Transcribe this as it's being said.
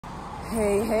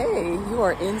Hey, hey, you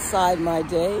are inside my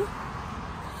day.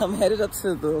 I'm headed up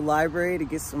to the library to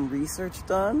get some research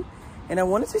done, and I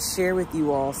wanted to share with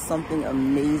you all something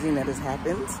amazing that has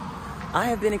happened. I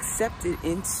have been accepted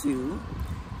into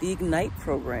the Ignite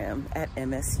program at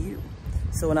MSU.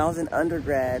 So when I was in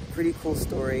undergrad, pretty cool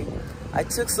story, I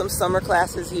took some summer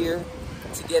classes here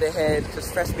to get ahead because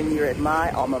freshman year at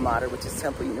my alma mater, which is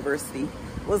Temple University,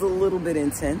 was a little bit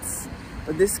intense.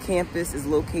 But this campus is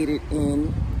located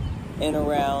in and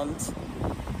around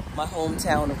my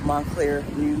hometown of Montclair,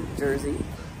 New Jersey.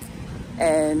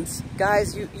 And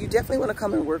guys, you definitely want to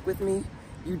come and work with me.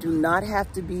 You do not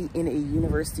have to be in a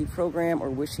university program or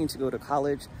wishing to go to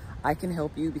college. I can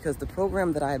help you because the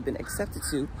program that I have been accepted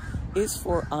to is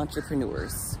for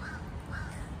entrepreneurs.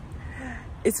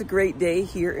 It's a great day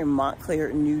here in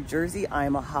Montclair, New Jersey. I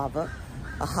am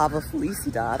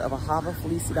AhavaFelicidad of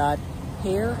AhavaFelicidad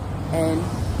Hair and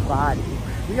Body.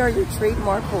 We are your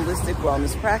trademark holistic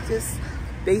wellness practice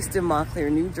based in Montclair,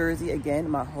 New Jersey, again,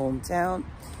 my hometown.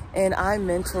 And I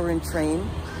mentor and train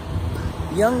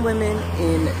young women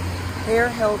in hair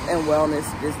health and wellness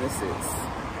businesses.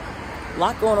 A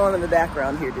lot going on in the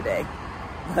background here today,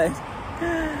 but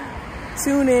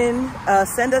tune in,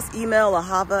 send us email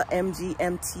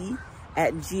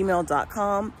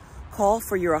ahavamgmt@gmail.com. Call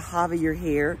for your Ahava Your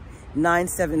Hair,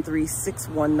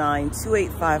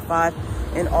 973-619-2855,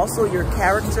 and also your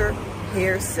character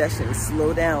hair session.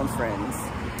 Slow down, friends.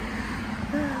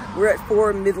 We're at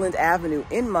 4 Midland Avenue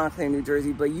in Montclair, New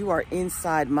Jersey, but you are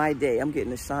inside my day. I'm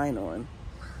getting the shine on.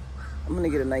 I'm gonna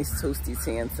get a nice toasty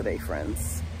tan today,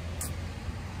 friends.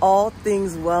 All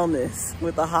things wellness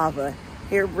with Ahava.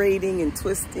 Hair braiding and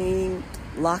twisting,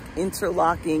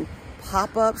 interlocking,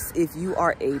 pop-ups. If you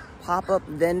are a pop-up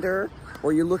vendor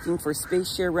or you're looking for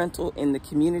space share rental in the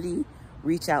community,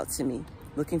 reach out to me.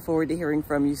 Looking forward to hearing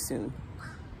from you soon.